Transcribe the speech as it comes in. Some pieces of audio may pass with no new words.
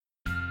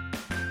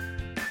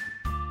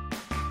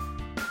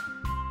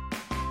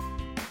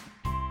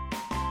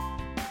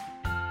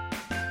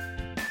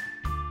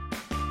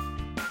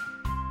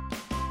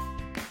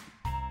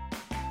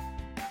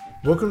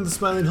Welcome to the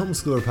Smiling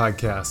Homeschooler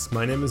podcast.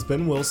 My name is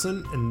Ben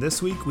Wilson, and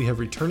this week we have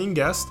returning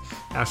guest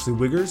Ashley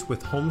Wiggers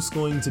with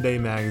Homeschooling Today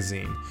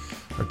magazine.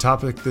 Our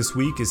topic this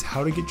week is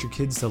how to get your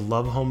kids to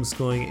love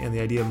homeschooling and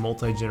the idea of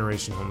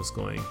multi-generation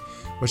homeschooling.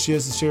 What she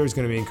has to share is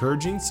going to be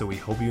encouraging, so we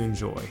hope you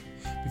enjoy.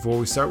 Before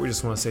we start, we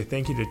just want to say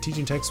thank you to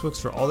Teaching Textbooks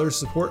for all their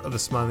support of the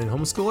Smiling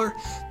Homeschooler.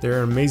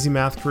 They're an amazing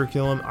math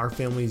curriculum. Our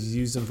family's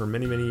used them for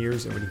many, many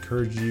years and would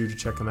encourage you to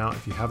check them out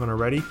if you haven't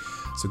already.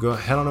 So go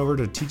head on over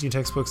to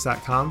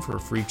teachingtextbooks.com for a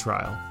free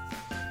trial.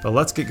 But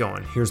let's get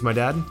going. Here's my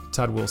dad,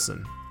 Todd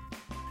Wilson.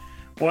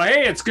 Well,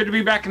 hey, it's good to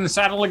be back in the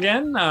saddle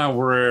again.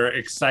 We're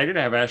excited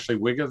to have Ashley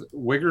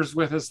Wiggers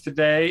with us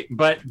today.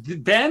 But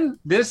Ben,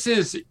 this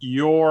is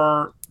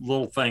your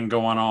little thing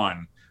going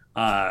on.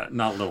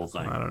 Not little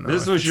thing. I don't know.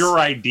 This was your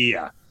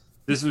idea.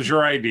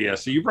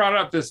 So you brought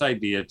up this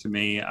idea to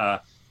me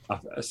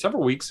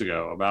several weeks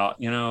ago about,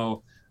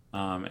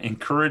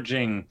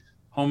 encouraging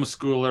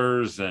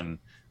homeschoolers and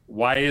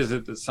why is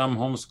it that some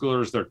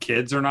homeschoolers, their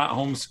kids are not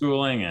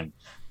homeschooling? And,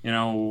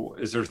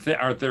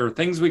 are there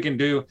things we can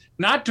do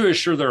not to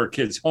assure that our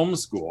kids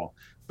homeschool,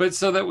 but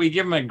so that we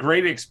give them a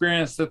great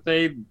experience that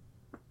they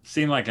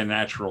seem like a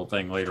natural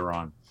thing later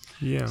on?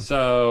 Yeah.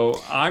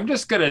 So I'm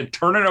just going to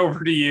turn it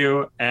over to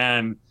you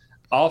and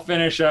I'll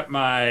finish up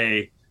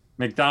my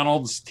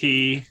McDonald's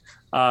tea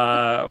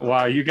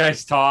while you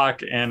guys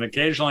talk. And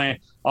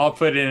occasionally I'll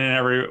put in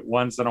every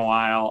once in a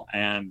while.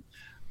 And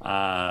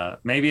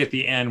maybe at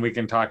the end we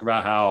can talk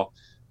about how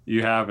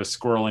you have a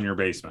squirrel in your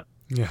basement.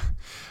 Yeah.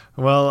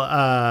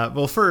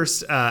 Well,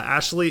 first,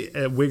 Ashley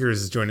Wiggers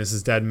is joining us,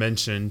 as Dad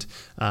mentioned.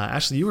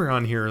 Ashley, you were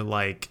on here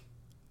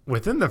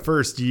within the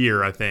first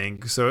year, I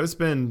think. So it's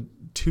been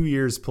 2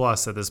 years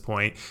plus at this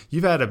point.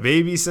 You've had a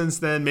baby since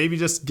then. Maybe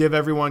just give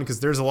everyone, because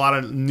there's a lot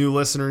of new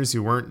listeners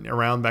who weren't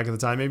around back at the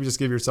time. Maybe just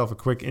give yourself a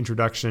quick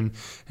introduction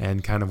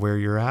and kind of where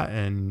you're at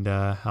and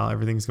how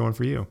everything's going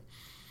for you.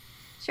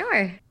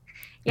 Sure.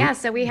 Yeah.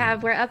 So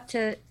we're up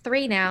to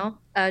 3 now,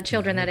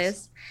 children, nice. That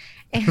is.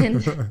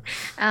 And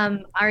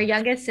our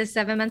youngest is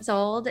 7 months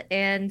old,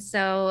 and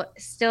so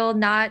still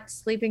not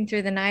sleeping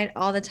through the night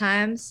all the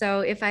time.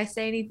 So if I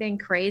say anything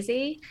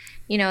crazy,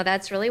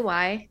 that's really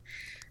why.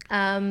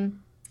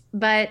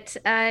 But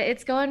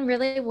it's going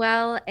really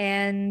well,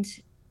 and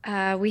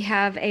we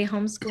have a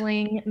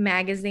homeschooling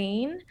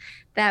magazine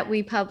that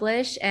we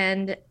publish,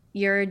 and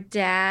your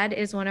dad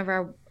is one of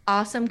our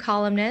awesome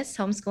columnists,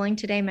 Homeschooling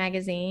Today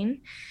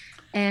magazine.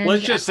 And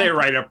let's just say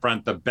right up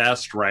front, the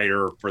best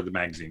writer for the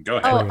magazine. Go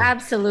ahead. Oh,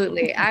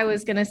 absolutely. I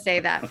was going to say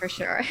that for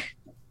sure.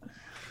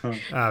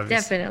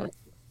 Definitely.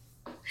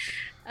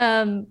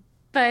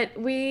 But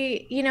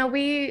we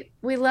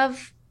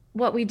love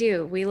what we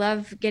do. We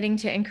love getting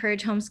to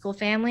encourage homeschool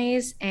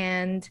families,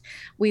 and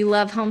we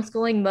love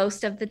homeschooling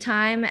most of the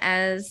time.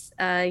 As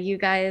you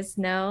guys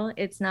know,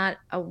 it's not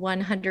a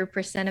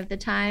 100% of the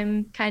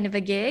time kind of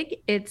a gig.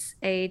 It's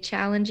a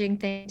challenging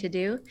thing to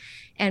do.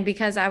 And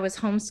because I was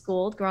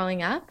homeschooled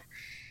growing up,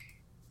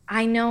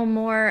 I know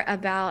more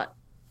about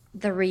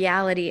the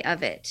reality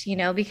of it,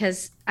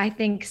 because I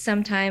think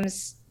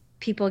sometimes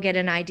people get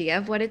an idea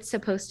of what it's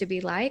supposed to be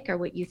like or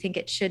what you think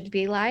it should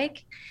be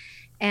like.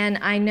 And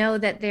I know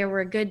that there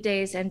were good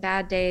days and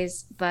bad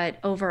days, but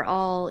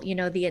overall,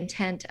 the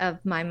intent of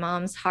my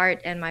mom's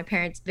heart and my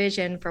parents'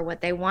 vision for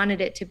what they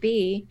wanted it to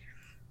be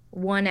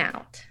won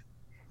out.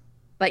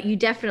 But you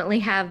definitely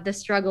have the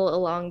struggle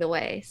along the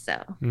way. So.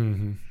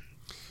 Mm-hmm.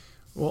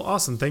 Well,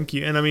 awesome. Thank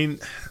you. And I mean,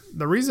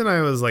 the reason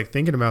I was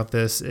thinking about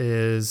this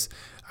is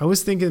I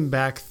was thinking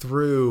back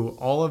through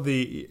all of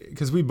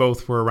because we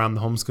both were around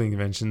the homeschooling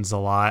conventions a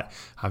lot.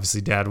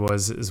 Obviously, Dad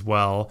was as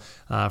well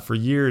for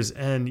years.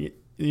 And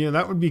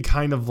that would be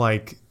kind of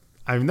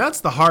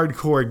that's the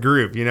hardcore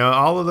group,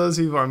 all of those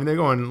people. They're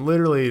going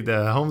literally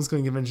the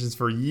homeschooling conventions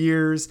for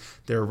years.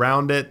 They're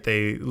around it.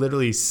 They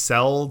literally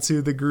sell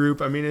to the group.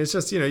 It's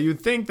just,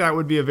 you'd think that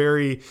would be a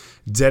very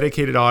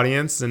dedicated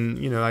audience.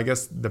 And, I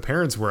guess the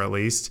parents were at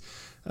least.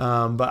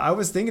 But I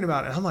was thinking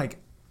about it. And I'm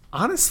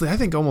honestly, I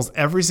think almost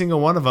every single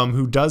one of them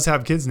who does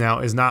have kids now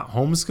is not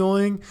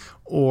homeschooling,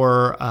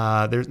 or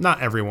there's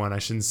not everyone, I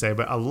shouldn't say,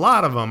 but a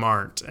lot of them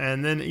aren't.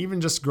 And then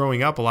even just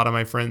growing up, a lot of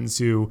my friends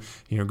who,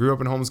 grew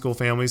up in homeschool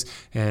families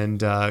and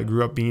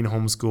grew up being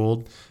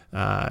homeschooled,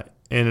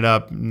 ended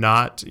up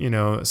not,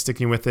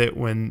 sticking with it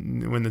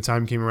when the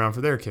time came around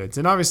for their kids.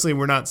 And obviously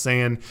we're not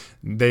saying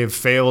they've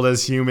failed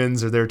as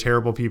humans or they're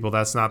terrible people.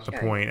 That's not the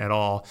point at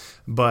all.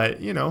 But,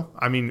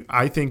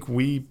 I think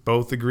we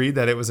both agreed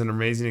that it was an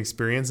amazing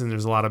experience and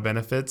there's a lot of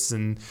benefits.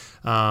 And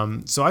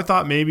so I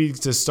thought maybe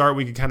to start,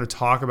 we could kind of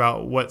talk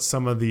about what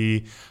some of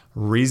the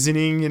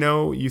reasoning,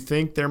 you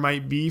think there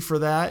might be for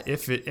that,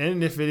 if it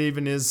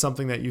even is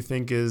something that you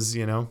think is,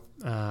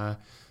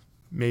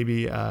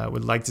 maybe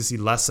would like to see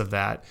less of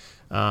that.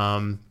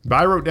 But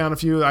I wrote down a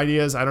few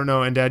ideas. I don't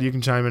know, and Dad, you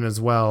can chime in as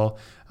well,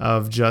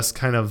 of just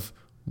kind of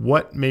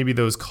what maybe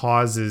those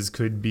causes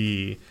could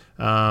be.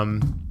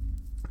 And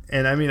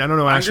I don't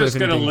know. Actually, I'm just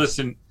going to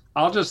listen.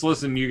 I'll just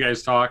listen to you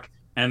guys talk,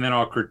 and then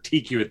I'll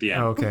critique you at the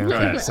end. Okay. Go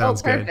ahead.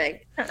 Sounds good.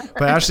 Perfect.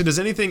 But Ashley,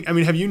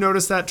 have you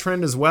noticed that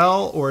trend as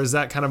well, or is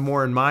that kind of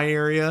more in my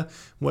area?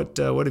 What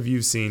have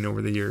you seen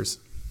over the years?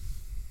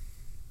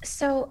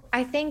 So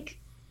I think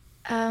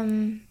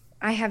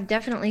I have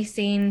definitely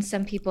seen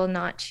some people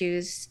not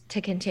choose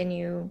to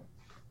continue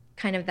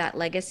kind of that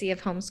legacy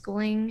of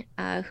homeschooling,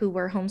 who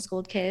were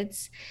homeschooled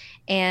kids.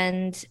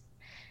 And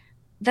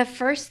the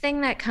first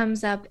thing that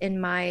comes up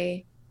in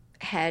my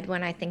head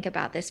when I think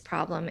about this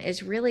problem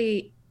is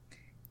really,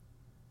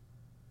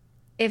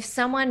 if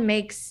someone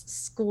makes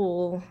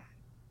school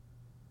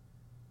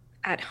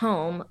at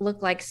home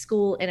look like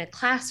school in a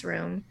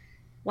classroom,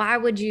 why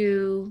would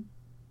you,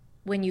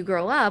 when you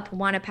grow up,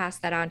 want to pass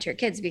that on to your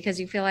kids? Because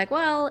you feel like,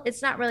 well,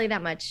 it's not really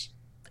that much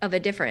of a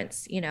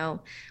difference.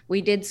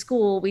 We did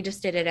school, we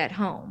just did it at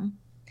home,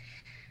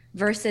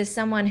 versus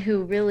someone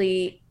who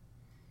really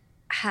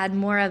had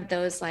more of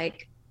those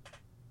like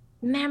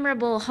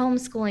memorable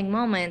homeschooling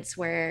moments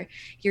where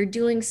you're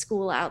doing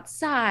school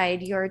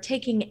outside, you're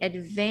taking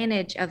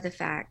advantage of the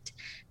fact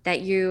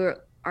that you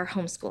are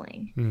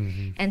homeschooling.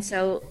 Mm-hmm. And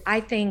so I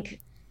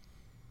think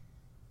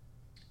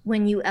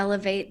when you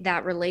elevate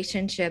that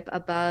relationship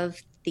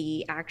above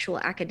the actual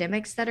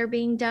academics that are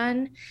being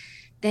done,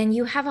 then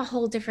you have a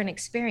whole different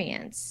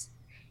experience.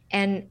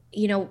 And,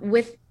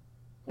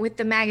 with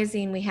the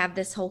magazine, we have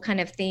this whole kind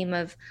of theme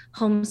of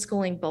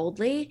homeschooling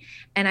boldly.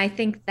 And I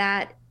think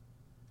that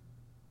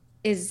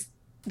is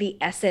the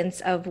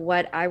essence of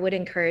what I would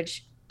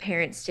encourage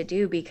parents to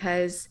do,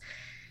 because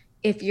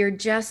if you're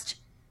just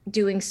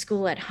doing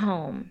school at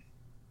home,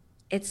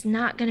 it's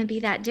not going to be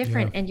that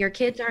different. Yeah. And your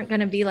kids aren't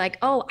going to be like,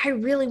 oh, I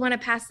really want to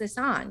pass this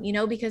on,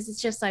 because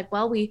it's just like,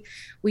 well, we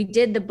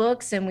did the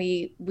books and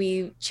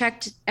we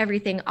checked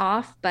everything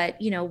off, but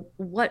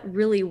what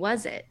really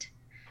was it?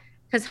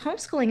 Because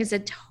homeschooling is a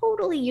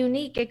totally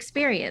unique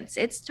experience.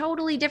 It's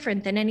totally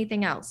different than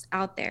anything else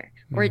out there,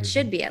 or it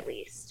should be at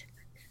least,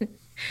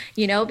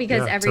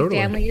 because every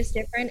family is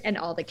different and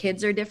all the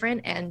kids are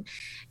different. And,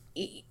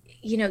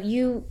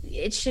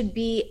 it should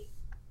be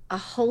a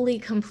wholly,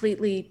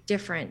 completely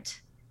different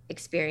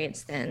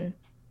experience than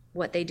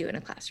what they do in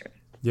a classroom.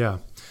 Yeah.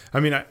 I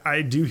mean,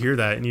 I do hear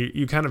that. And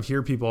you kind of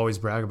hear people always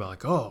brag about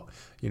like, oh,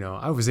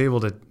 I was able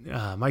to,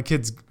 my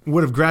kids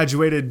would have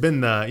graduated,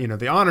 been the,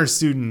 the honor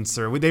students,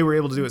 or they were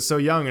able to do it so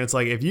young. And it's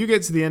like, if you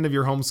get to the end of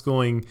your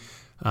homeschooling,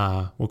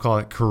 we'll call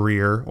it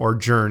career or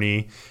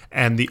journey,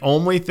 and the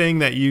only thing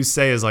that you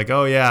say is like,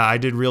 oh yeah, I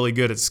did really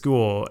good at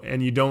school,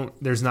 and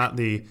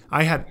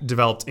I had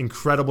developed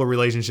incredible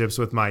relationships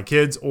with my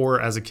kids, or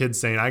as a kid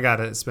saying, I got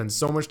to spend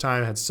so much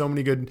time, had so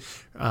many good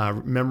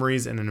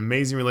memories and an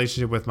amazing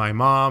relationship with my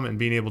mom, and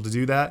being able to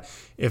do that.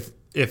 If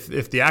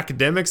the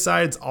academic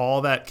side's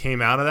all that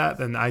came out of that,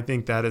 then I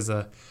think that is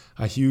a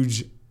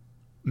huge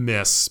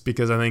miss,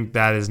 because I think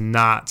that is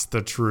not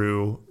the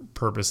true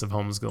purpose of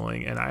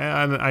homeschooling. And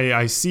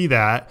I see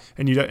that,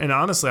 and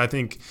honestly,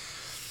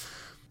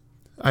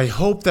 I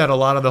hope that a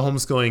lot of the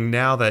homeschooling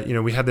now that,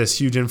 we had this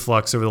huge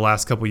influx over the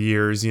last couple of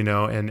years,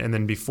 and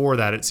then before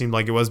that, it seemed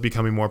like it was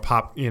becoming more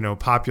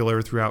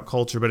popular throughout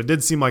culture, but it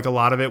did seem like a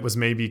lot of it was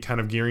maybe kind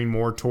of gearing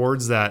more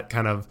towards that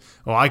kind of,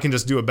 oh, I can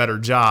just do a better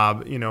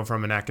job,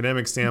 from an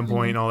academic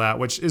standpoint and all that,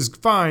 which is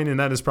fine. And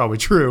that is probably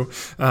true.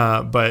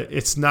 But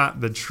it's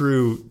not the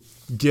true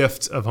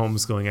gift of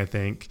homeschooling, I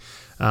think.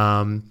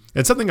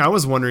 And something I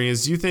was wondering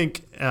is, do you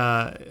think,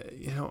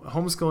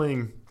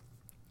 homeschooling,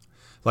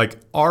 like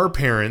our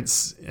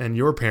parents and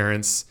your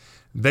parents,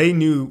 they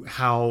knew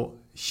how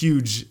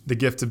huge the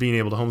gift of being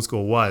able to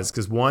homeschool was,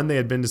 because one, they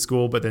had been to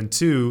school, but then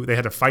two, they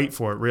had to fight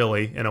for it,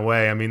 really, in a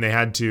way. I mean, they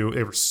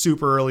were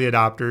super early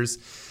adopters.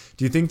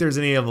 Do you think there's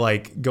any of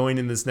like going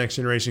in this next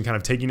generation kind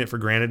of taking it for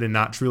granted and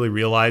not truly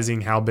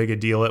realizing how big a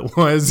deal it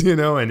was,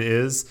 and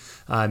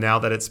is now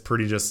that it's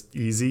pretty just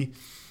easy?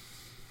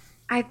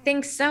 I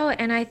think so.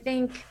 And I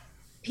think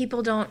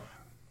people don't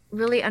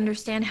really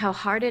understand how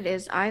hard it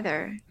is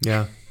either.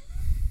 Yeah.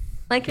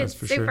 Like, it's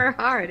super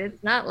hard.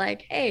 It's not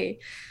like, hey,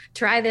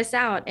 try this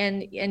out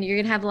and you're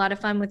going to have a lot of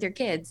fun with your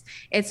kids.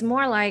 It's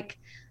more like,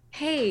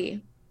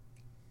 hey,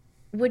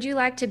 would you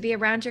like to be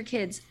around your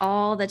kids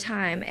all the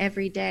time,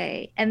 every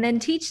day, and then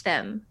teach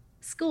them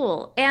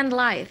school and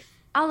life,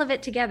 all of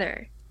it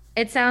together?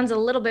 It sounds a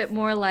little bit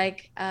more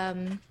like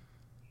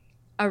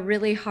a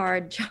really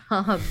hard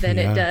job than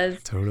it does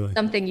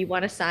something you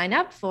want to sign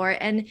up for.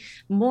 And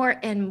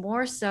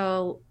more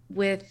so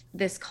with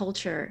this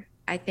culture,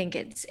 I think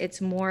it's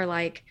more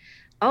like,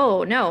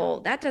 oh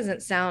no, that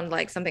doesn't sound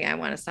like something I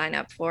want to sign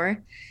up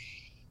for.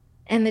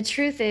 And the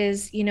truth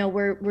is,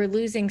 we're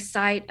losing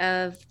sight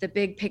of the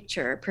big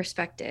picture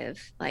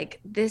perspective.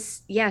 Like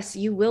this, yes,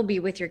 you will be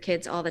with your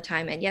kids all the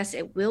time. And yes,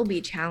 it will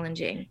be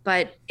challenging,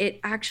 but it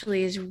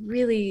actually is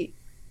really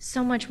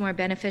so much more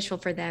beneficial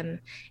for them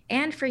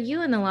and for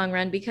you in the long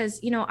run,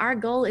 because, our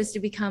goal is to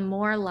become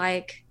more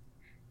like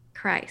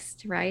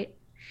Christ, right?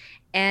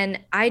 And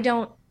I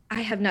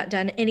have not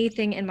done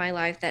anything in my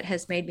life that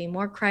has made me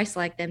more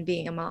Christ-like than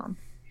being a mom,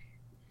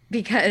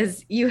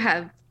 because you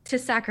have to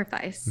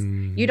sacrifice.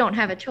 You don't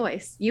have a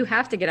choice. You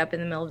have to get up in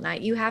the middle of the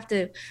night. You have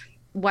to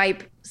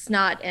wipe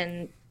snot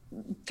and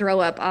throw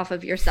up off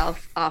of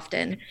yourself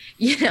often.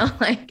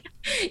 Like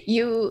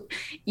you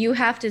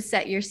have to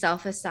set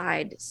yourself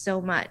aside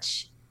so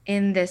much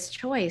in this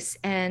choice,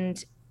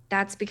 and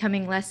that's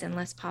becoming less and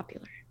less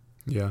popular.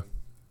 Yeah.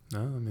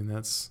 No, I mean,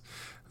 that's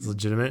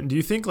legitimate. And do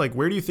you think, like,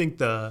 where do you think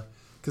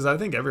because I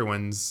think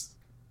everyone's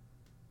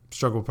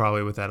struggle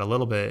probably with that a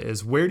little bit,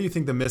 is where do you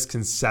think the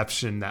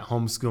misconception that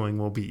homeschooling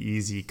will be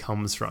easy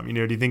comes from?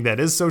 Do you think that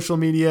is social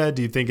media?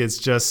 Do you think it's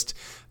just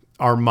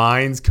our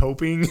minds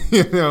coping?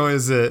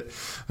 Is it,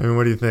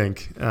 what do you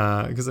think?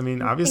 Because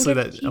obviously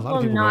that a lot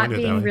of people not go into it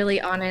that being way.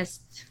 really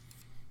honest.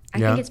 I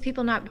think it's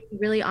people not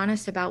being really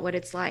honest about what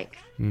it's like.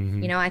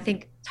 I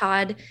think,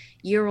 Todd,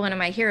 you're one of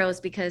my heroes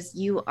because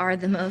you are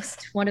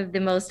one of the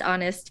most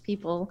honest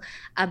people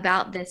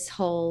about this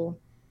whole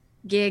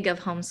gig of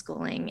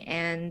homeschooling.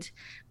 And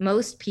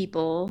most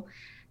people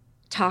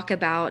talk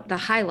about the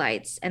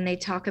highlights, and they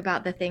talk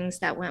about the things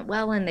that went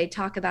well, and they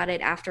talk about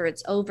it after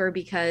it's over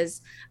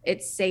because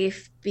it's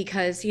safe,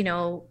 because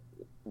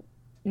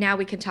now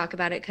we can talk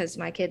about it because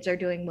my kids are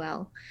doing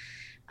well.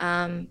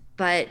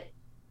 But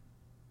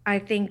I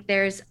think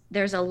there's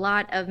a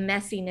lot of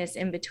messiness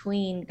in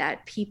between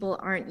that people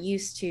aren't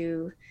used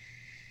to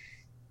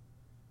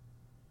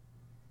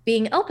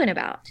being open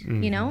about,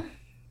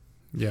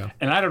 Yeah.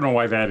 And I don't know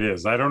why that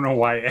is. I don't know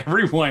why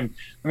everyone,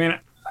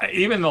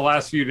 even the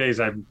last few days,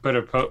 I've put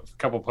a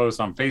couple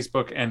posts on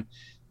Facebook, and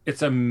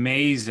it's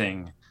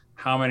amazing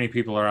how many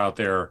people are out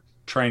there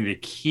trying to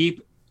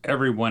keep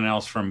everyone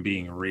else from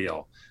being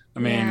real.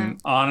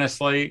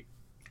 Honestly,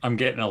 I'm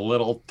getting a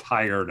little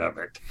tired of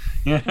it,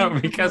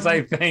 because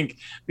I think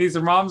these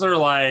moms are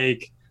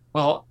like,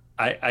 well,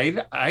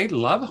 I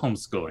love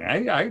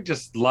homeschooling. I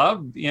just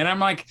love, I'm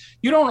like,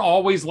 you don't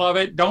always love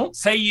it. Don't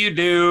say you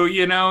do.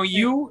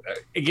 You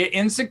get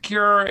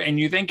insecure and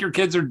you think your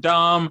kids are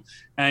dumb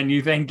and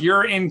you think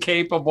you're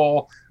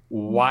incapable.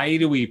 Why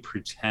do we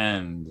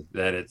pretend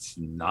that it's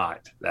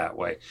not that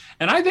way?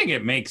 And I think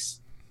it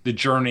makes the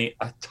journey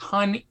a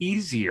ton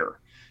easier,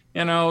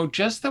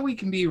 just that we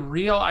can be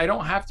real. I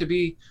don't have to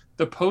be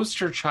the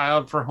poster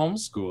child for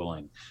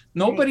homeschooling.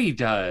 Nobody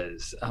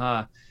does.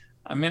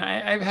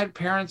 I've had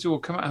parents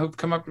who've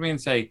come up to me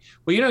and say,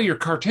 well, your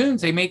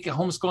cartoons, they make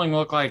homeschooling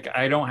look like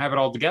I don't have it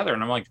all together.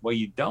 And I'm like, well,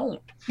 you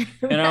don't,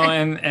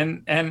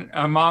 and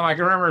Mom, I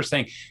can remember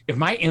saying, if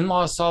my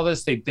in-laws saw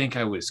this, they'd think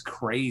I was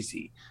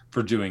crazy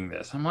for doing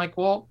this. I'm like,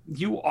 well,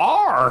 you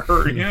are,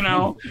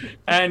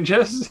 and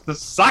just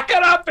suck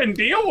it up and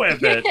deal with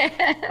it.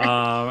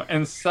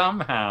 And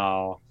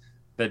somehow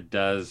that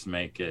does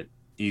make it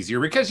easier,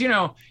 because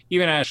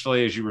even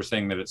Ashley, as you were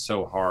saying that it's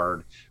so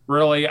hard,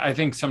 really, I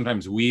think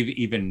sometimes we've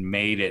even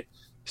made it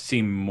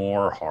seem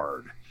more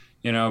hard,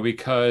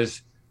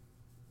 because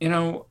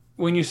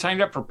when you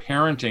signed up for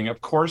parenting,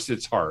 of course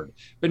it's hard,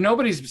 but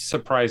nobody's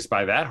surprised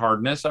by that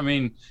hardness.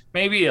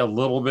 Maybe a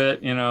little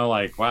bit,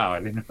 like, wow,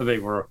 I didn't know they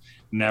were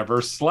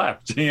never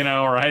slept,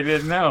 or I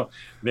didn't know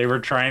they were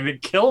trying to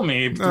kill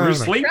me through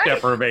sleep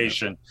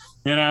deprivation,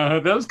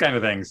 those kind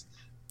of things.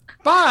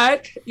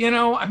 But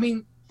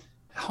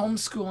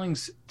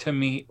homeschooling to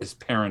me is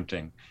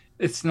parenting.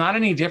 It's not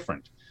any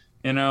different,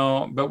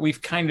 but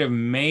we've kind of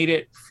made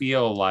it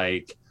feel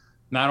like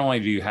not only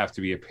do you have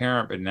to be a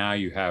parent, but now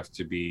you have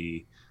to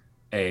be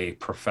a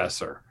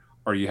professor,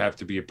 or you have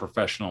to be a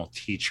professional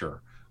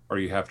teacher, or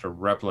you have to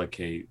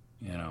replicate,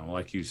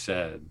 like you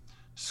said,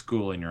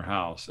 school in your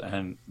house.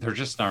 And there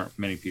just aren't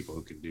many people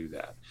who can do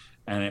that.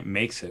 And it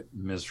makes it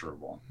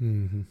miserable.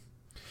 Mm-hmm.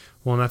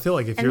 Well, and I feel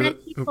like if you're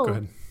go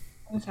ahead.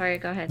 I'm sorry,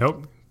 go ahead.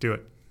 Nope, do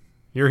it.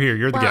 You're here.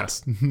 You're the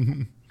guest.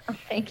 Oh,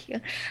 thank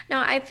you. No,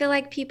 I feel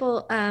like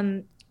people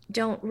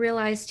don't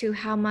realize too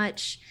how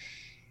much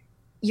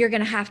you're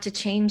going to have to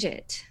change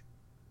it,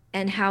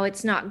 and how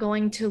it's not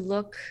going to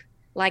look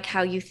like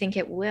how you think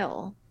it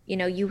will.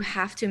 You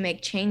have to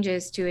make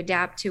changes to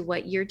adapt to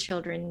what your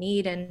children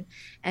need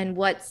and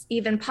what's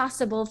even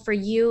possible for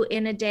you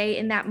in a day,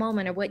 in that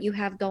moment, or what you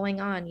have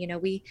going on.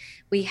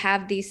 We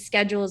have these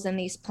schedules and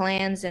these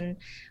plans, and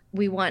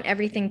we want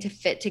everything to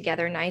fit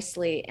together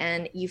nicely,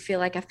 and you feel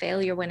like a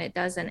failure when it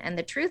doesn't. And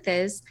the truth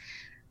is,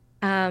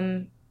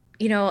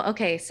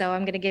 okay, so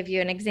I'm going to give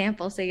you an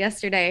example. So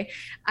yesterday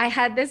I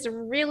had this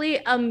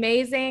really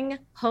amazing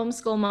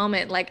homeschool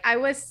moment. Like I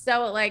was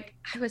so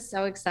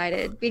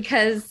excited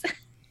because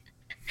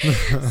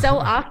so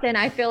often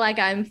I feel like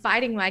I'm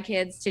fighting my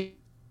kids to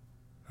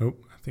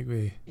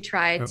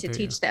try to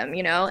teach them,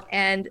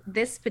 and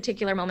this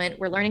particular moment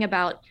we're learning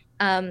about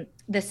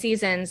the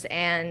seasons,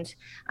 and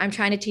I'm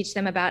trying to teach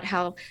them about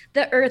how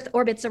the earth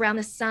orbits around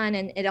the sun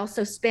and it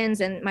also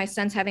spins, and my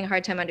son's having a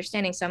hard time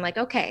understanding. So I'm like,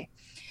 okay.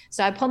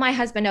 So I pull my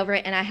husband over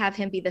and I have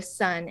him be the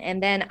sun,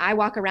 and then I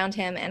walk around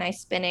him and I'm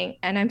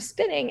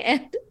spinning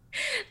and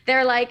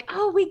they're like,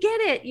 oh, we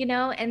get it,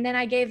 and then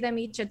I gave them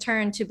each a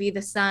turn to be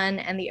the sun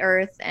and the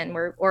earth, and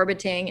we're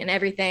orbiting and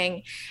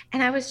everything.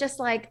 And I was just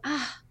like,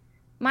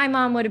 my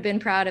mom would have been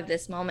proud of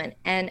this moment.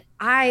 And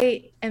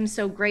I am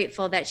so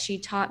grateful that she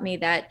taught me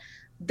that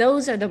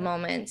those are the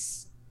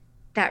moments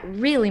that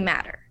really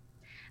matter.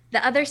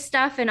 The other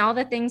stuff and all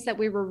the things that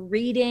we were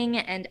reading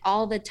and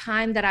all the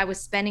time that I was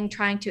spending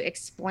trying to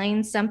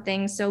explain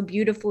something so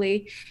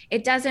beautifully,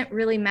 it doesn't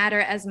really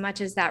matter as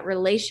much as that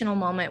relational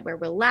moment where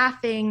we're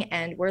laughing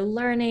and we're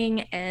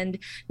learning and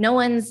no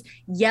one's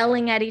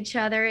yelling at each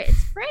other.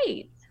 It's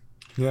great.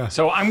 Yeah.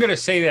 So I'm going to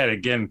say that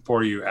again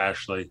for you,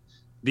 Ashley.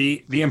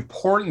 The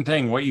important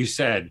thing, what you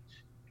said,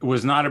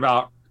 was not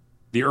about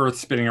the earth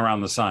spinning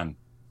around the sun.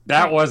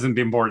 That Right. wasn't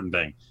the important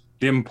thing.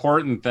 The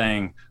important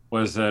thing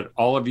was that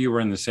all of you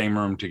were in the same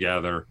room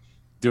together,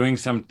 doing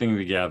something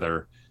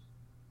together.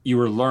 You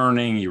were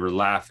learning, you were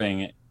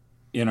laughing,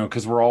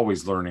 because we're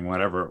always learning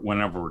whenever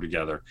we're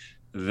together.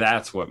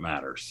 That's what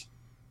matters.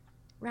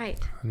 Right.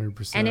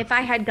 100%. And if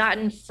I had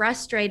gotten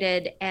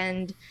frustrated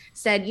and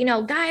said,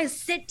 guys,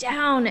 sit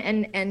down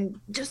and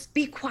just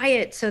be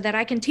quiet so that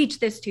I can teach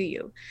this to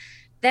you,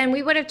 then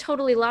we would have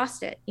totally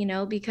lost it,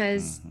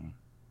 because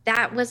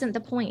that wasn't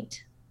the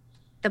point.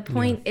 The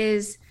point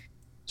is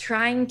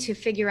trying to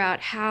figure out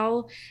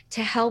how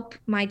to help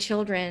my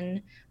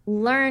children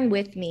learn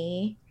with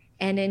me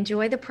and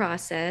enjoy the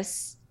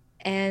process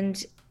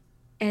and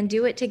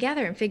do it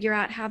together and figure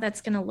out how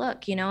that's going to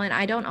look, and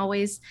I don't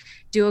always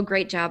do a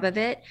great job of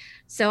it.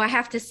 So I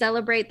have to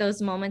celebrate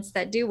those moments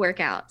that do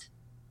work out,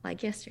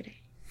 like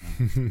yesterday.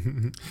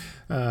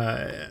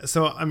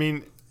 So, I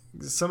mean,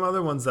 some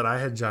other ones that I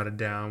had jotted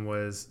down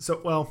was,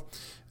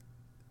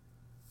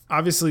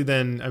 obviously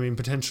then, I mean,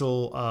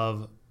 potential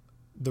of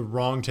the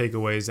wrong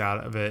takeaways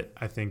out of it,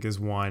 I think, is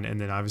one.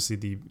 And then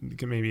obviously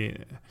maybe,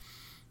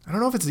 I don't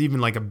know if it's even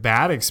like a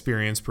bad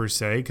experience per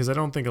se, because I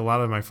don't think a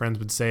lot of my friends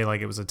would say like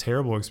it was a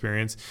terrible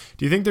experience.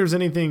 Do you think there's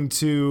anything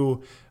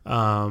to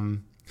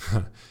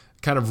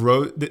kind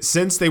of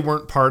since they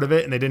weren't part of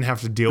it and they didn't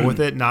have to deal with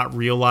it, not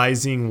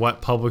realizing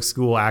what public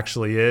school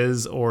actually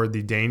is or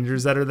the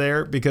dangers that are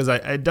there? Because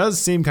it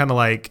does seem kind of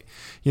like,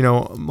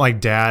 like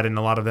Dad and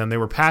a lot of them, they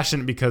were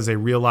passionate because they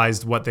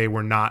realized what they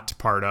were not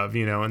part of,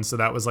 and so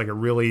that was like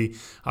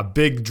a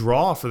big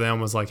draw for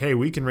them, was like, hey,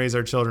 we can raise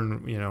our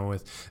children,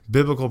 with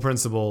biblical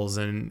principles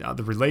and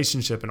the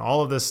relationship and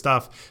all of this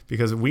stuff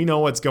because we know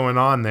what's going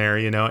on there,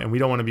 and we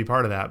don't want to be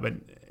part of that. But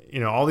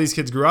all these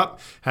kids grew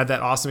up, had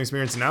that awesome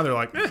experience, and now they're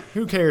like,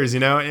 who cares,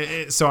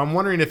 So I'm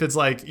wondering if it's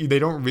like they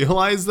don't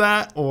realize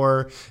that,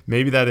 or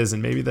maybe that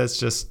isn't. Maybe that's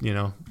just,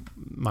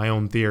 my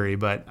own theory,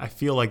 but I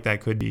feel like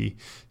that could be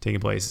taking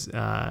place.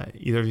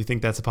 Either of you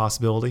think that's a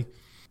possibility?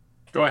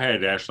 Go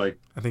ahead, Ashley.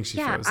 I think she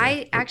froze.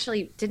 I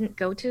actually didn't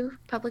go to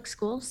public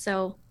school,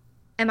 so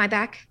am I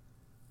back?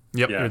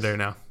 Yep, Yes. You're there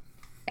now.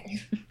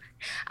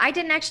 I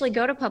didn't actually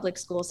go to public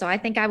school, so I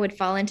think I would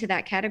fall into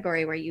that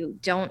category where you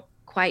don't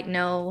quite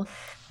know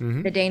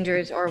the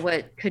dangers or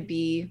what could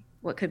be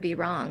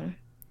wrong.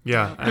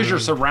 Yeah, because you're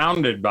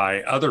surrounded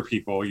by other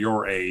people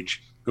your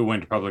age who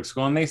went to public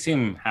school and they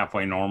seem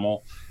halfway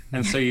normal,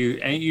 and so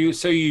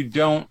you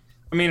don't.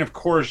 I mean, of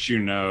course,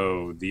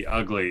 the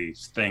ugly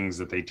things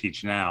that they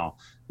teach now.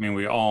 I mean,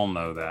 we all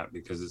know that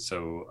because it's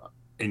so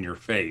in your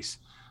face.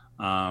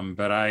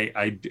 But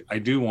I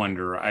do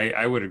wonder.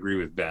 I would agree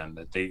with Ben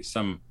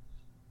that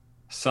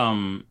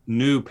some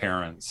new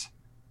parents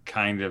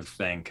kind of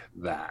think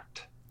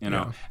that, and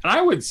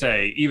I would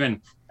say,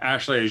 even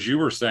Ashley, as you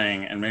were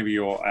saying, and maybe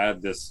you'll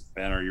add this,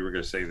 Ben, or you were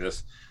going to say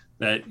this,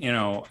 that,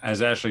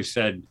 as Ashley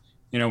said,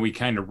 we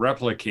kind of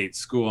replicate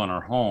school in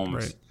our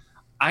homes. Right.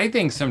 I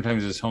think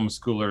sometimes as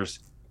homeschoolers,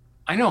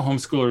 I know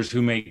homeschoolers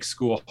who make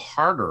school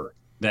harder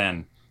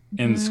than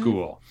in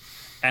school.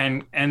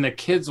 And the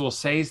kids will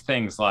say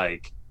things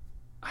like,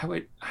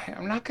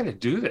 I'm not going to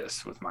do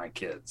this with my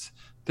kids.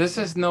 This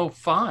is no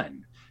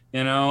fun.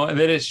 That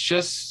it's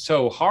just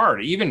so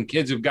hard. Even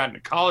kids who've gotten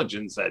to college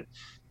and said,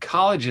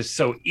 college is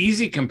so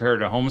easy compared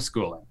to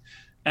homeschooling.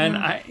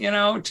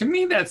 And to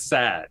me, that's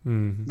sad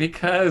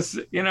because,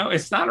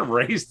 it's not a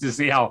race to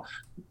see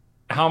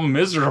how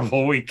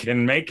miserable we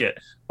can make it.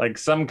 Like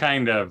some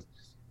kind of,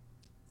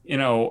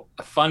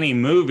 funny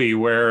movie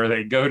where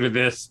they go to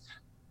this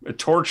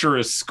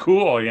torturous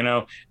school,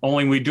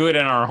 only we do it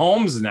in our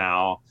homes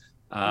now.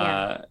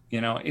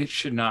 It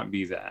should not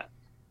be that.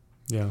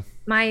 Yeah.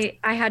 I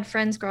had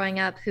friends growing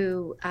up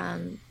who,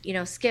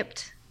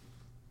 skipped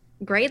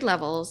grade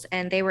levels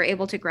and they were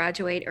able to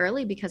graduate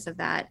early because of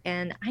that.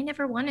 And I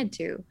never wanted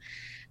to.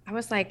 I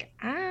was like,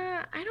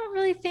 I don't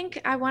really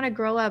think I want to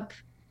grow up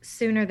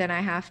sooner than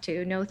I have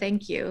to. No,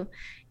 thank you.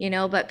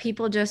 But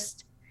people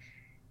just,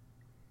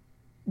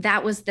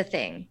 that was the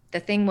thing.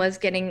 The thing was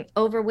getting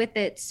over with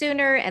it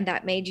sooner, and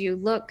that made you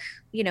look,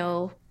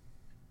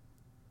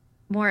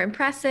 more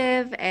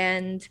impressive.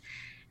 And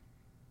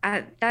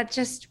that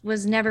just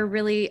was never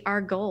really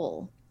our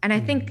goal. And I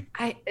think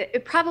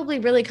it probably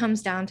really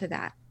comes down to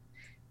that.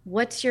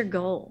 What's your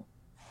goal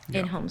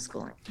in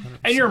homeschooling? 100%.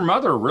 And your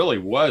mother really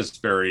was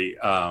very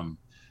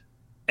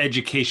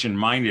education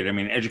minded. I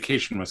mean,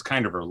 education was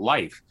kind of her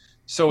life.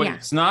 So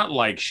it's not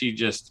like she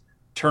just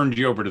turned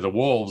you over to the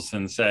wolves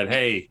and said,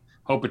 hey,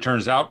 hope it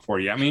turns out for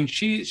you. I mean,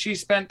 she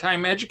spent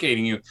time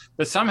educating you,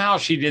 but somehow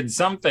she did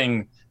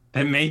something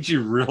that made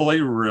you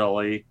really,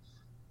 really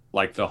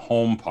like the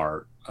home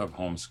part of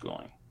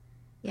homeschooling?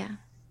 Yeah.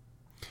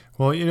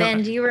 Well,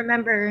 Ben, do you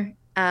remember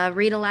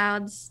read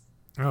alouds?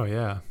 Oh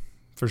yeah,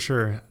 for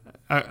sure.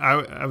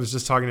 I was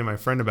just talking to my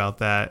friend about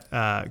that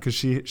because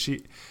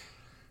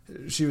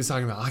she was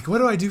talking about like, what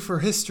do I do for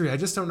history? I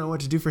just don't know what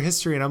to do for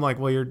history. And I'm like,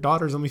 well, your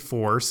daughter's only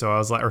 4. So I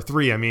was like, or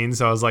 3, I mean.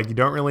 So I was like, you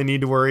don't really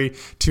need to worry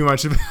too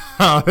much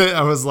about it.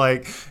 I was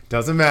like,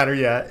 doesn't matter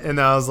yet. And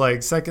I was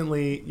like,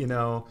 secondly,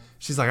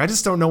 she's like, I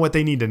just don't know what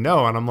they need to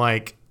know. And I'm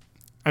like,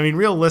 I mean,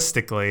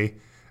 realistically,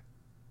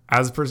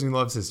 as a person who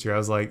loves history, I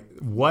was like,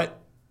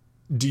 what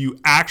do you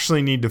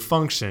actually need to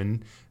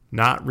function?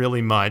 Not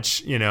really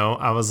much,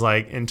 I was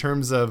like, in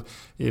terms of,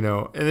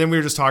 and then we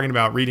were just talking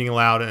about reading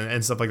aloud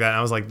and stuff like that. And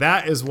I was like,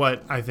 that is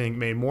what I think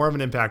made more of an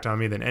impact on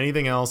me than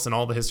anything else, and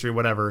all the history,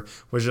 whatever,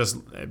 was just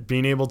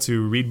being able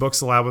to read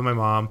books aloud with my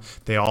mom.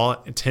 They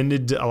all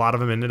a lot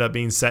of them ended up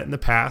being set in the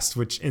past,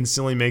 which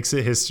instantly makes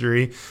it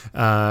history.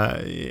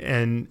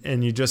 And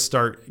you just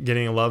start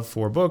getting a love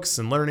for books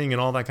and learning and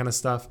all that kind of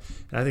stuff.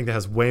 And I think that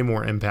has way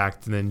more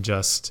impact than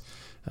just,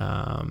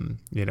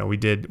 we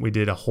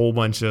did a whole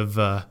bunch of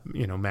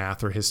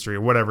math or history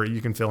or whatever.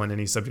 You can fill in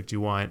any subject you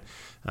want.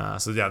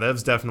 So yeah, that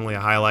was definitely a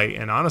highlight,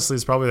 and honestly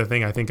it's probably the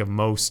thing I think of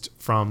most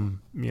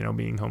from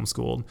being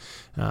homeschooled.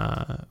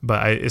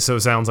 So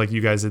it sounds like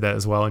you guys did that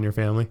as well in your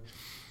family.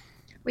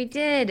 We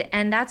did,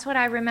 and that's what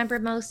I remember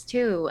most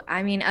too.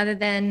 I mean, other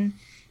than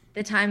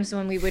the times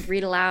when we would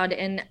read aloud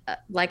in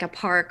like a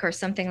park or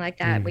something like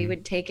that, mm-hmm. we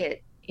would take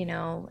it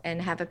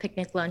and have a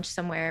picnic lunch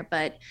somewhere,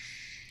 but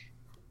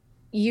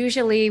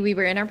usually we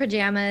were in our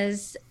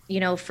pajamas,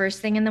 first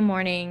thing in the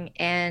morning,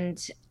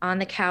 and on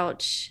the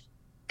couch,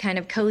 kind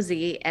of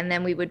cozy. And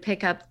then we would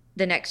pick up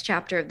the next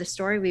chapter of the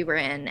story we were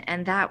in.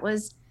 And that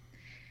was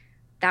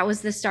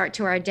the start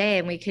to our day.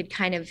 And we could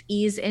kind of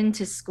ease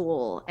into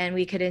school, and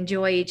we could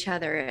enjoy each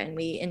other. And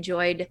we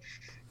enjoyed,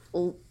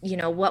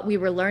 what we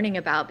were learning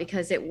about,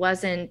 because it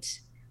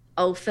wasn't,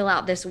 oh, fill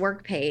out this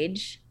work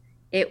page.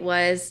 It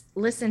was,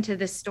 listen to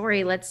this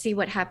story. Let's see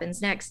what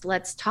happens next.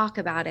 Let's talk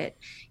about it.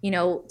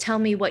 Tell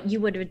me what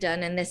you would have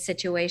done in this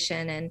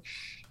situation. And,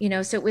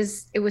 so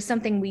it was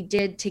something we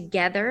did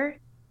together,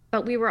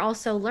 but we were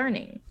also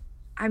learning.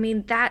 I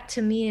mean, that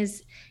to me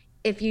is,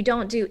 if you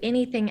don't do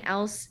anything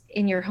else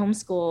in your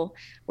homeschool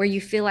where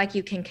you feel like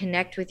you can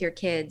connect with your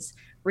kids,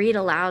 read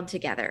aloud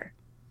together.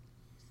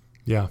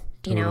 Yeah.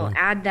 Totally.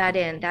 Add that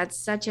in. That's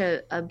such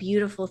a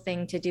beautiful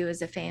thing to do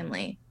as a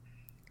family.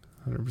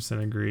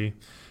 100% agree.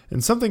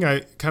 And something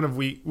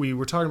we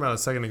were talking about a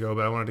second ago,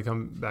 but I wanted to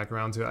come back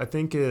around to it, I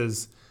think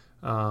is,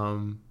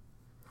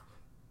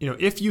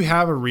 if you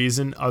have a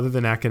reason other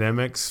than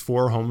academics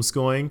for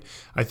homeschooling,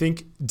 I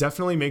think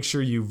definitely make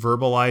sure you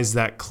verbalize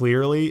that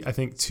clearly, I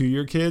think, to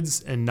your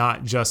kids, and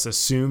not just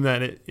assume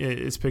that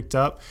it's picked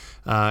up.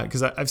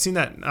 Because I've seen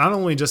that not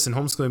only just in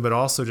homeschooling, but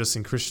also just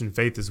in Christian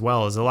faith as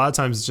well, is a lot of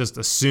times it's just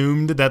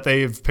assumed that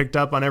they've picked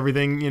up on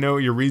everything,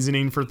 your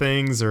reasoning for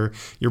things, or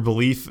your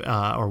belief,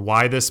 or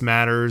why this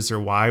matters,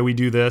 or why we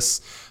do this.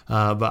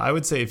 But I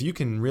would say if you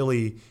can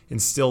really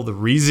instill the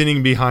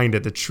reasoning behind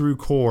it, the true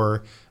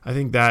core, I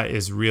think that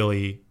is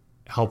really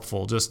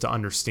helpful, just to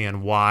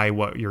understand why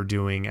what you're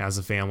doing as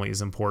a family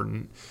is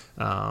important.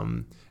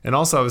 And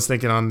also I was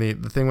thinking on the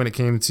thing when it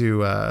came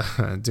to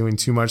doing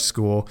too much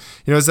school,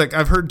 it's like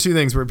I've heard 2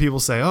 things where people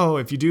say, oh,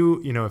 if you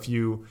do,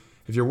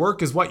 if your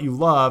work is what you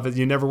love,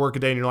 you never work a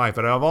day in your life.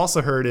 But I've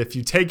also heard if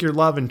you take your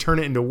love and turn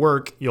it into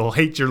work, you'll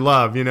hate your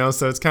love,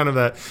 So it's kind of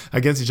that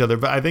against each other.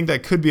 But I think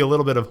that could be a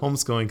little bit of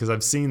homeschooling, because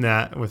I've seen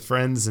that with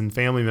friends and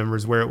family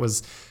members where it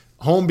was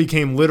home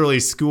became literally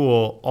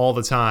school all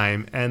the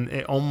time. And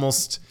it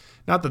almost,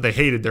 not that they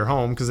hated their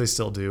home, because they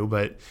still do,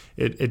 but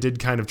it did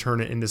kind of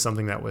turn it into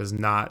something that was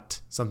not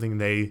something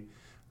they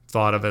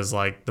thought of as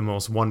like the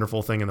most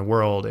wonderful thing in the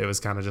world. It was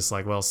kind of just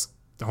like, well,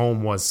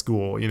 home was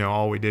school,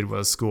 all we did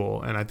was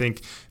school. And I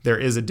think there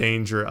is a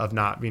danger of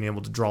not being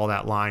able to draw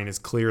that line as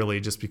clearly,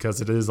 just because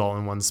it is all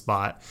in one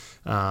spot,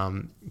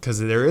 because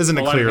there isn't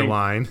a clear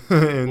line.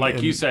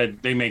 and you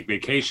said, they make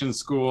vacation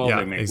school, yeah,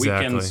 they make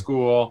exactly. weekend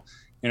school.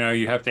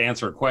 You have to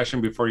answer a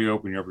question before you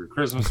open up your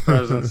Christmas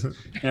presents.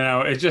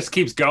 It just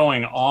keeps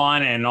going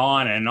on and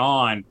on and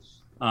on.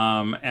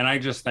 And I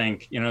just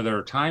think, there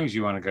are times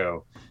you want to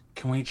go,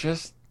 can we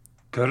just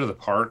go to the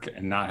park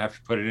and not have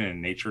to put it in a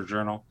nature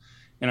journal?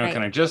 Right.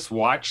 Can I just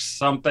watch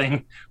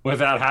something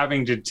without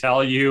having to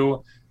tell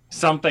you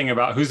something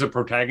about who's the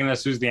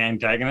protagonist, who's the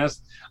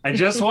antagonist? I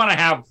just want to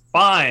have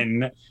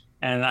fun.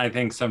 And I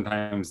think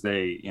sometimes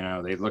they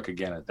look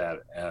again at that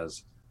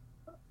as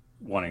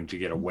wanting to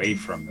get away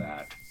from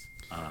that.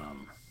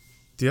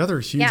 The other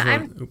huge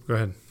one. Go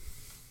ahead.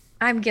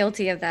 I'm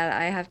guilty of that,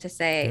 I have to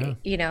say.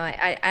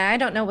 Yeah. I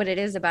don't know what it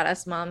is about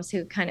us moms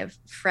who kind of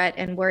fret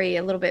and worry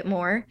a little bit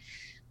more.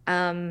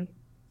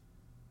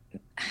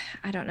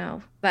 I don't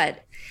know,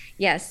 but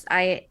yes,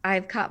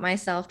 I've caught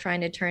myself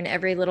trying to turn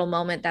every little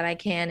moment that I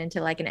can into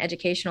like an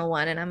educational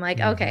one. And I'm like,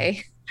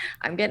 okay,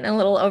 I'm getting a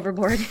little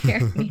overboard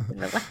here.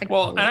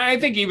 Well, and I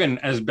think even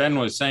as Ben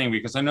was saying,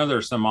 because I know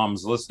there's some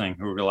moms listening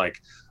who were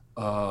like,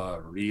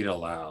 Read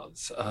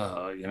alouds.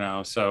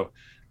 So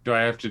do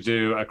I have to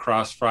do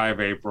across 5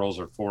 Aprils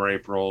or 4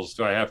 Aprils?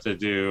 Do I have to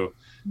do,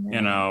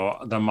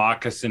 the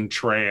Moccasin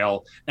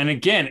Trail? And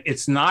again,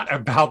 it's not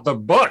about the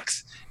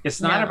books. It's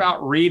not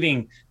about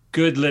reading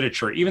good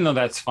literature, even though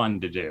that's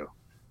fun to do.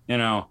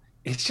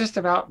 It's just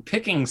about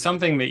picking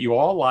something that you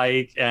all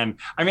like. And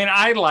I mean,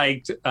 I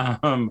liked,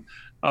 can't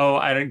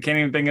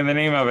even think of the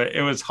name of it.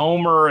 It was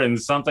Homer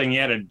and something. He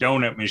had a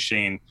donut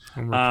machine.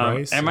 Homer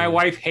Price, and my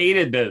wife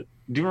hated it.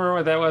 Do you remember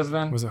what that was,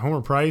 Ben? Was it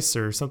Homer Price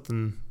or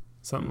something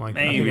like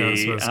that? Maybe. I think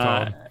that's what it's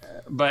called.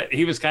 But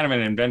he was kind of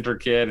an inventor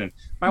kid, and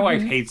my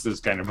wife hates those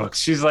kind of books.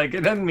 She's like,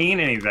 it doesn't mean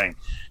anything.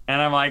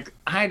 And I'm like,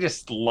 I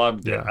just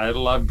loved it. I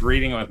loved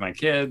reading it with my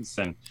kids.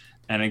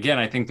 And again,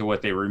 I think that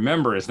what they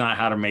remember is not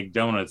how to make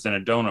donuts in a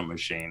donut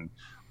machine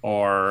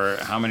or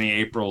how many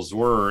Aprils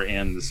were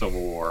in the Civil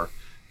War,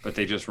 but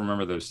they just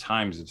remember those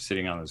times of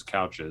sitting on those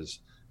couches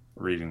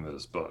reading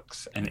those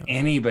books. And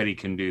anybody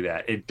can do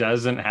that. It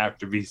doesn't have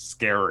to be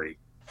scary.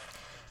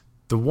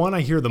 The one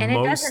I hear the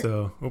most,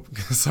 though. Oh,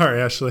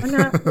 sorry, Ashley. Oh,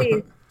 no,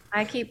 please.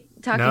 I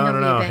keep talking over you.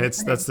 No.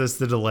 That's just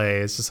the delay.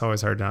 It's just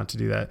always hard not to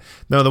do that.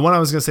 No, the one I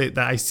was gonna say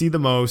that I see the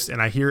most,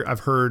 and I've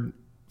heard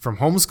from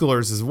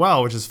homeschoolers as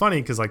well, which is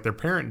funny because like their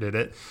parent did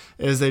it,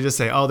 is they just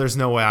say, "Oh, there's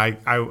no way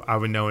I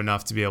would know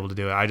enough to be able to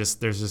do it. I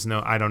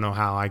don't know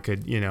how I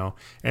could,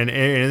 And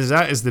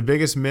that is the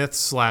biggest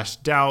myth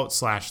 /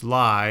 doubt /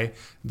 lie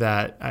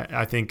that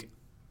I think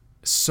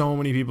so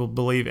many people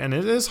believe, and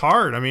it is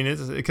hard. I mean,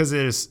 it's because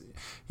it is,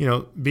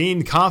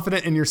 being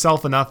confident in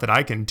yourself enough that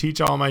I can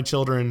teach all my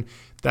children.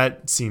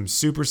 That seems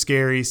super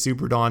scary,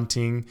 super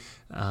daunting,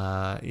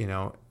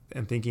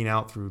 and thinking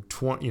out through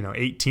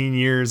 18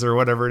 years or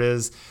whatever it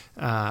is.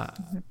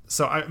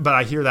 But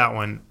I hear that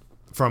one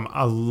from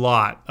a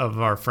lot of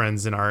our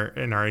friends in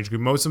our age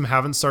group. Most of them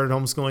haven't started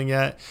homeschooling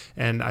yet,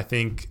 and I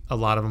think a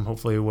lot of them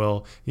hopefully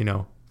will,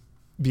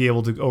 be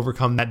able to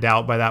overcome that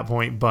doubt by that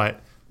point.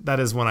 But that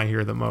is one I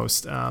hear the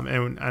most.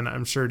 And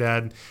I'm sure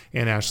Dad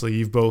and Ashley,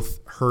 you've both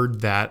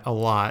heard that a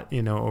lot,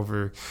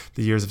 over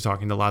the years of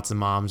talking to lots of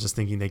moms, just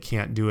thinking they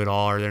can't do it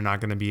all or they're not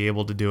going to be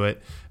able to do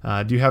it.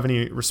 Do you have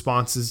any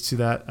responses to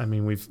that? I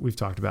mean, we've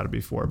talked about it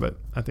before, but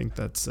I think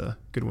that's a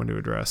good one to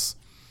address.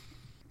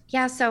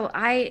 Yeah, so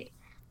I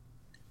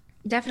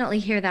definitely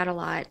hear that a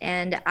lot.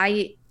 And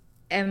I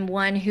am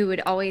one who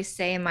would always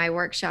say in my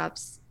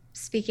workshops,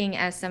 speaking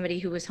as somebody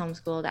who was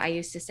homeschooled, I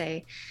used to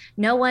say,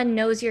 no one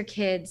knows your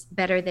kids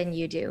better than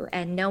you do,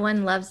 and no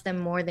one loves them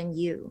more than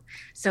you.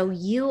 So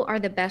you are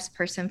the best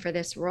person for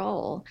this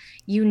role.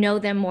 You know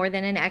them more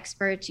than an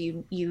expert.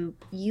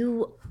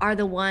 You are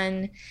the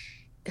one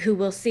who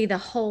will see the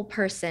whole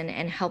person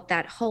and help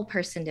that whole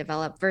person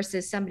develop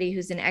versus somebody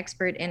who's an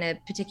expert in a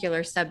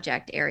particular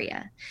subject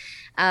area.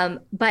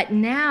 But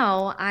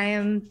now I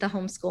am the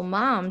homeschool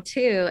mom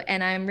too,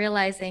 and I'm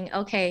realizing,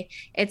 okay,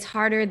 it's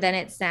harder than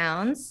it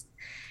sounds.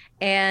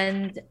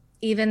 And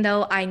even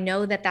though I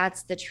know that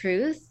that's the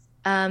truth,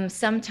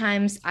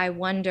 sometimes I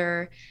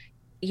wonder,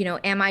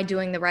 am I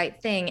doing the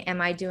right thing? Am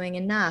I doing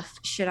enough?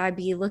 Should I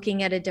be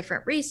looking at a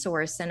different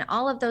resource? And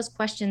all of those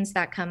questions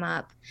that come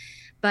up.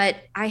 But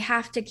I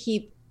have to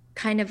keep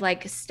kind of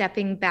like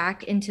stepping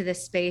back into the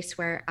space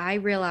where I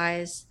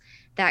realize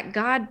that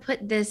God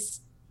put this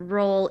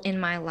role in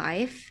my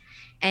life,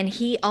 and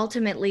he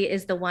ultimately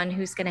is the one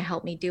who's going to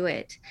help me do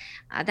it.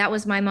 That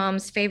was my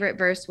mom's favorite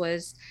verse,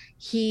 was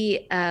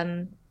he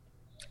 1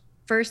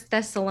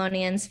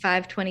 Thessalonians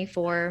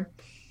 5:24.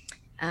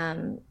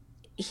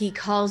 He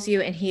calls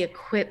you and he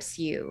equips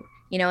you,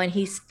 and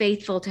he's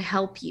faithful to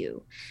help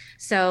you.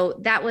 So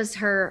that was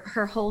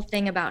her whole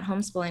thing about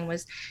homeschooling,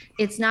 was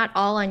it's not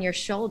all on your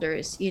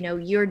shoulders.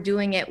 You're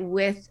doing it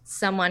with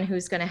someone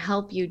who's going to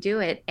help you do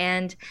it.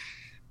 And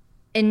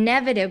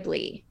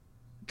inevitably,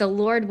 the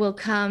Lord will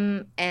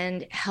come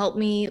and help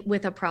me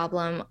with a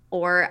problem,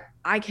 or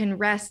I can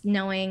rest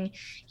knowing,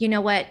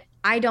 what,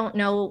 I don't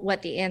know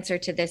what the answer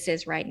to this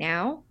is right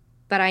now,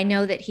 but I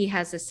know that he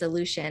has a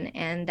solution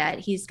and that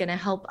he's going to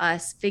help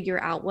us figure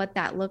out what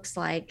that looks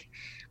like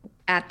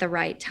at the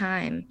right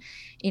time.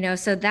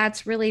 So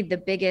that's really the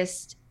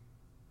biggest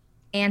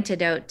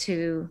antidote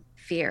to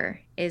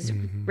fear, is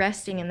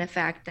resting in the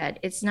fact that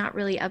it's not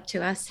really up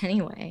to us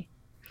anyway.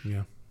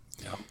 Yeah.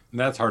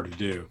 That's hard to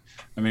do.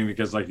 I mean,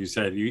 because like you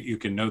said, you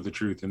can know the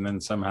truth, and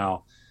then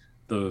somehow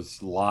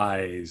those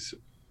lies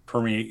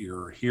permeate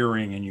your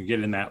hearing and you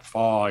get in that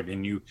fog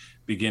and you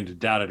begin to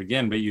doubt it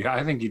again. But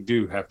I think you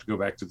do have to go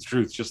back to the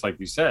truth, just like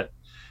you said,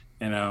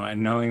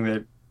 and knowing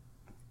that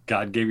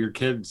God gave your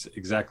kids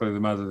exactly the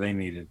mother they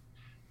needed.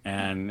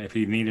 And if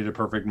he needed a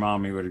perfect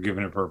mom, he would have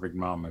given a perfect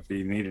mom. If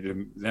he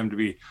needed them to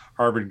be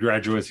Harvard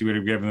graduates, he would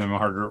have given them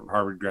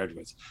Harvard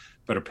graduates.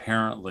 But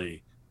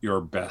apparently you're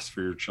best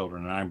for your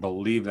children. And I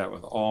believe that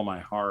with all my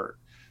heart.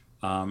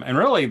 And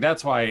really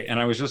that's why, and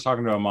I was just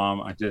talking to a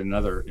mom, I did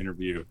another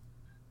interview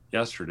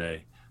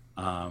yesterday.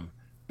 But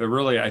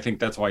really, I think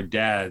that's why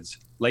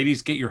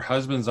ladies, get your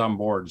husbands on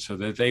board so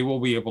that they will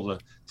be able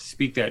to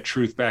speak that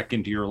truth back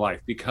into your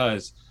life,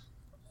 because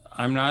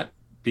I'm not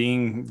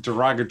being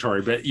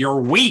derogatory, but you're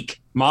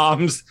weak,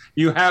 moms.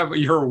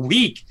 You're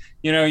weak.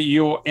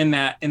 You in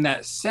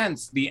that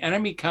sense, the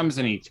enemy comes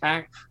and he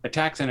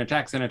attacks,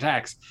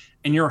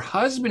 and your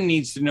husband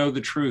needs to know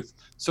the truth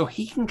so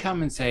he can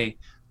come and say,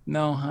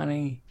 no,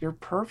 honey, you're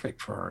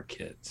perfect for our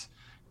kids.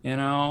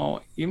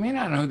 You may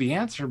not know the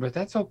answer, but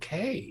that's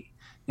okay.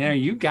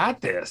 You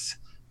got this.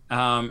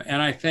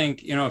 And I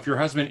think, if your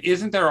husband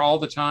isn't there all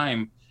the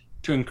time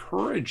to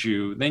encourage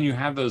you, then you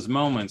have those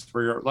moments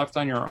where you're left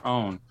on your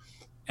own.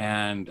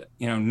 And,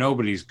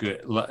 nobody's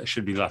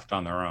should be left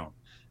on their own,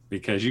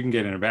 because you can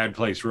get in a bad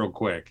place real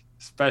quick,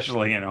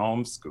 especially in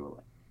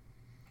homeschooling.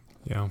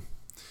 Yeah.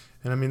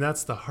 And I mean,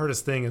 that's the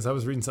hardest thing. Is I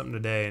was reading something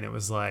today, and it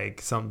was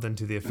like something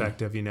to the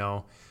effect of,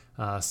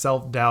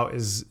 self-doubt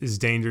is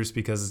dangerous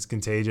because it's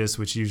contagious,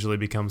 which usually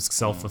becomes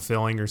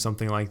self-fulfilling or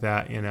something like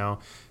that,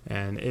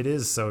 and it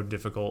is so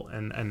difficult.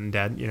 And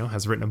Dad,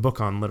 has written a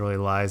book on literally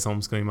lies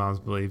homeschooling moms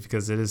believe,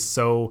 because it is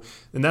so,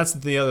 and that's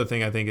the other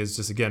thing I think is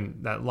just, again,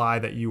 that lie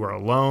that you are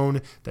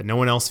alone, that no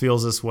one else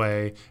feels this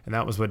way. And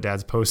that was what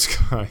Dad's post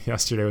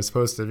yesterday was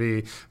supposed to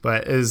be.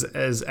 But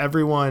as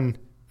everyone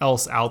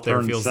else out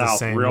there feels the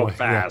same real way.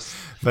 Fast.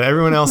 Yeah. But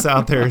everyone else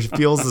out there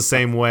feels the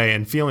same way,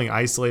 and feeling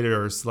isolated,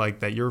 or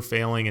like that you're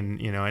failing,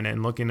 and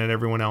and looking at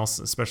everyone else,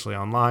 especially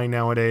online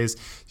nowadays,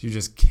 you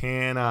just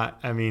cannot.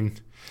 I mean,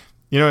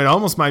 it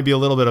almost might be a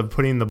little bit of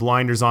putting the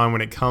blinders on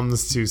when it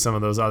comes to some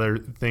of those other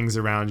things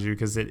around you,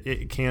 because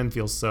it can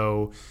feel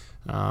so.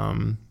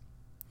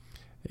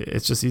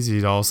 It's just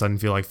easy to all of a sudden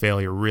feel like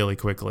failure really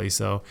quickly.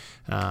 So,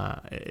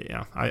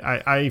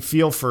 I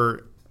feel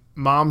for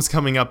moms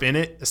coming up in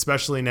it,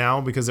 especially now,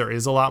 because there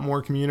is a lot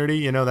more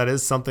community, that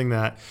is something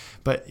that,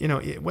 but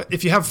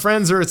if you have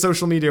friends or it's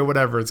social media or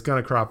whatever, it's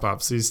going to crop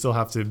up. So you still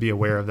have to be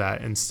aware of that,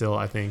 and still,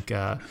 I think,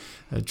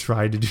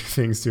 try to do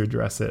things to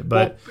address it.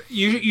 But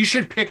you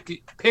should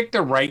pick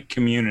the right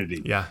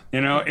community. Yeah.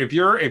 If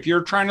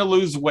you're trying to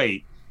lose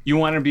weight, you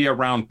want to be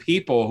around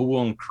people who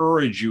will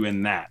encourage you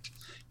in that.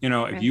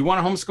 If you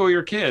want to homeschool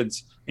your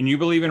kids and you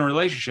believe in a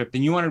relationship,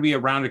 then you want to be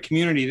around a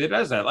community that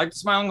does that, like the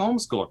Smiling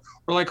Homeschooler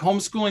or like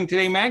Homeschooling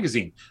Today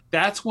magazine.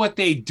 That's what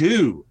they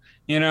do.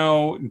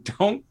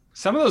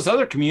 Some of those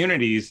other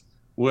communities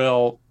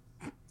will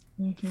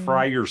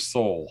fry your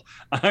soul.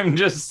 I'm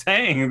just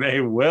saying they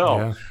will.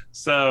 Yeah.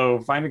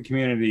 So find a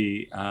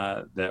community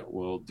that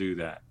will do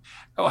that.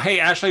 Oh,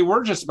 hey, Ashley,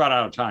 we're just about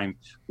out of time.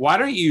 Why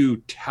don't you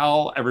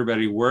tell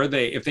everybody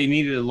if they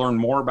needed to learn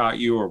more about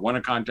you or want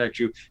to contact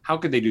you, how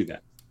could they do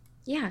that?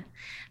 Yeah.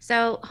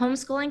 So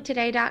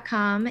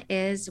homeschoolingtoday.com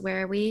is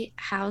where we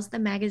house the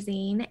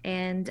magazine,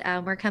 and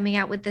we're coming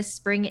out with the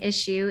spring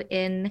issue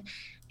in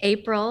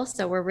April.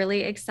 So we're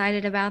really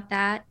excited about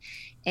that.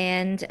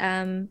 And,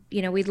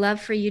 we'd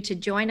love for you to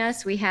join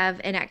us. We have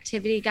an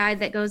activity guide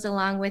that goes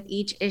along with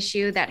each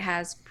issue that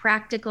has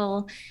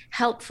practical,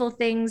 helpful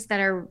things that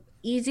are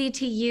easy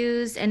to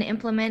use and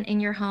implement in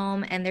your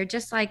home. And they're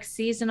just like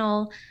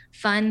seasonal,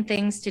 fun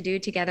things to do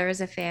together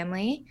as a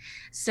family.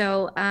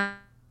 So,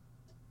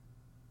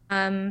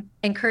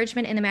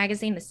 encouragement in the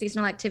magazine, the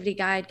seasonal activity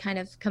guide kind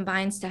of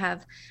combines to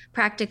have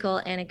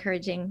practical and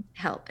encouraging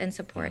help and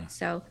support.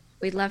 So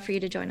we'd love for you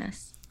to join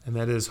us. And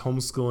that is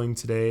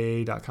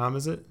homeschoolingtoday.com,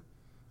 is it?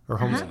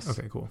 Or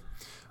Okay, cool.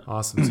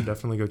 Awesome. So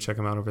definitely go check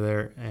them out over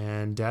there.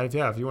 And Dad,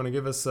 if you want to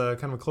give us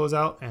kind of a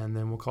closeout, and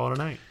then we'll call it a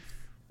night.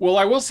 Well,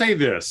 I will say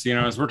this,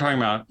 as we're talking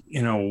about,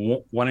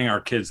 wanting our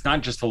kids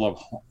not just to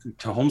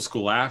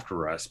homeschool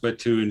after us, but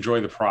to enjoy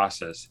the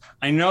process.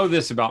 I know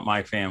this about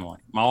my family,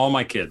 all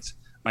my kids.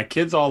 My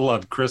kids all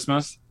love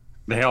Christmas.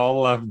 They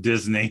all love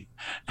Disney,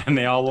 and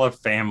they all love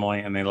family,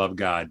 and they love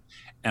God.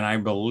 And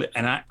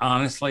I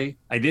honestly,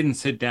 I didn't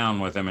sit down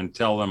with them and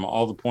tell them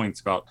all the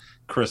points about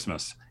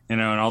Christmas, and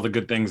all the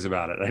good things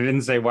about it. I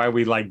didn't say why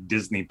we like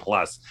Disney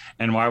Plus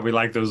and why we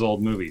like those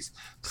old movies.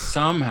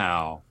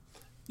 Somehow,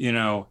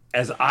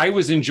 as I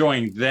was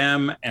enjoying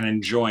them and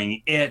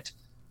enjoying it,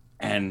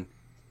 and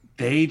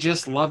they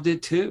just loved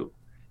it too.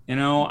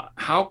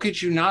 How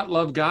could you not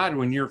love God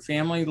when your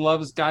family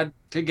loves God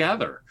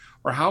together?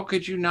 Or how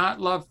could you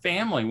not love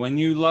family when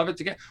you love it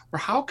together? Or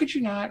how could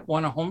you not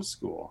want to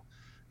homeschool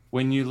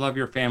when you love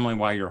your family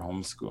while you're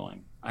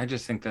homeschooling? I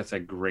just think that's a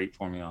great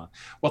formula.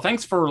 Well,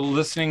 thanks for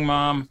listening,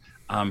 Mom.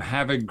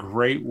 Have a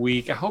great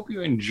week. I hope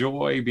you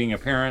enjoy being a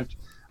parent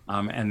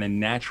and the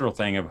natural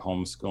thing of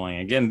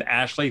homeschooling. Again,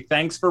 Ashley,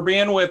 thanks for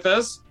being with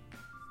us.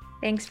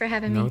 Thanks for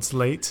having me. No, it's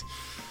late.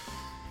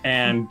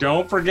 And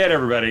don't forget,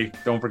 everybody,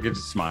 don't forget to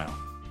smile.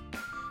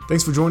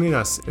 Thanks for joining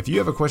us. If you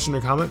have a question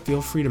or comment,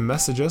 feel free to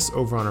message us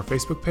over on our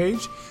Facebook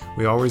page.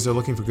 We always are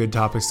looking for good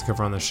topics to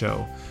cover on the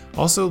show.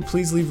 Also,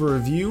 please leave a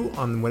review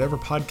on whatever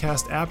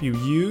podcast app you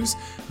use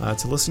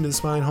to listen to the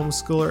Smiling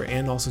Homeschooler,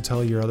 and also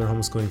tell your other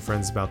homeschooling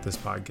friends about this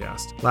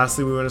podcast.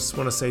 Lastly, we just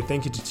want to say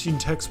thank you to Teaching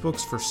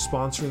Textbooks for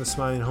sponsoring the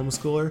Smiling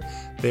Homeschooler.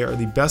 They are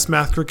the best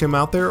math curriculum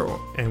out there,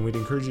 and we'd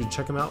encourage you to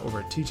check them out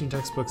over at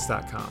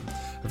teachingtextbooks.com.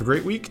 Have a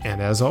great week,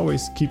 and as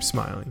always, keep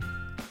smiling.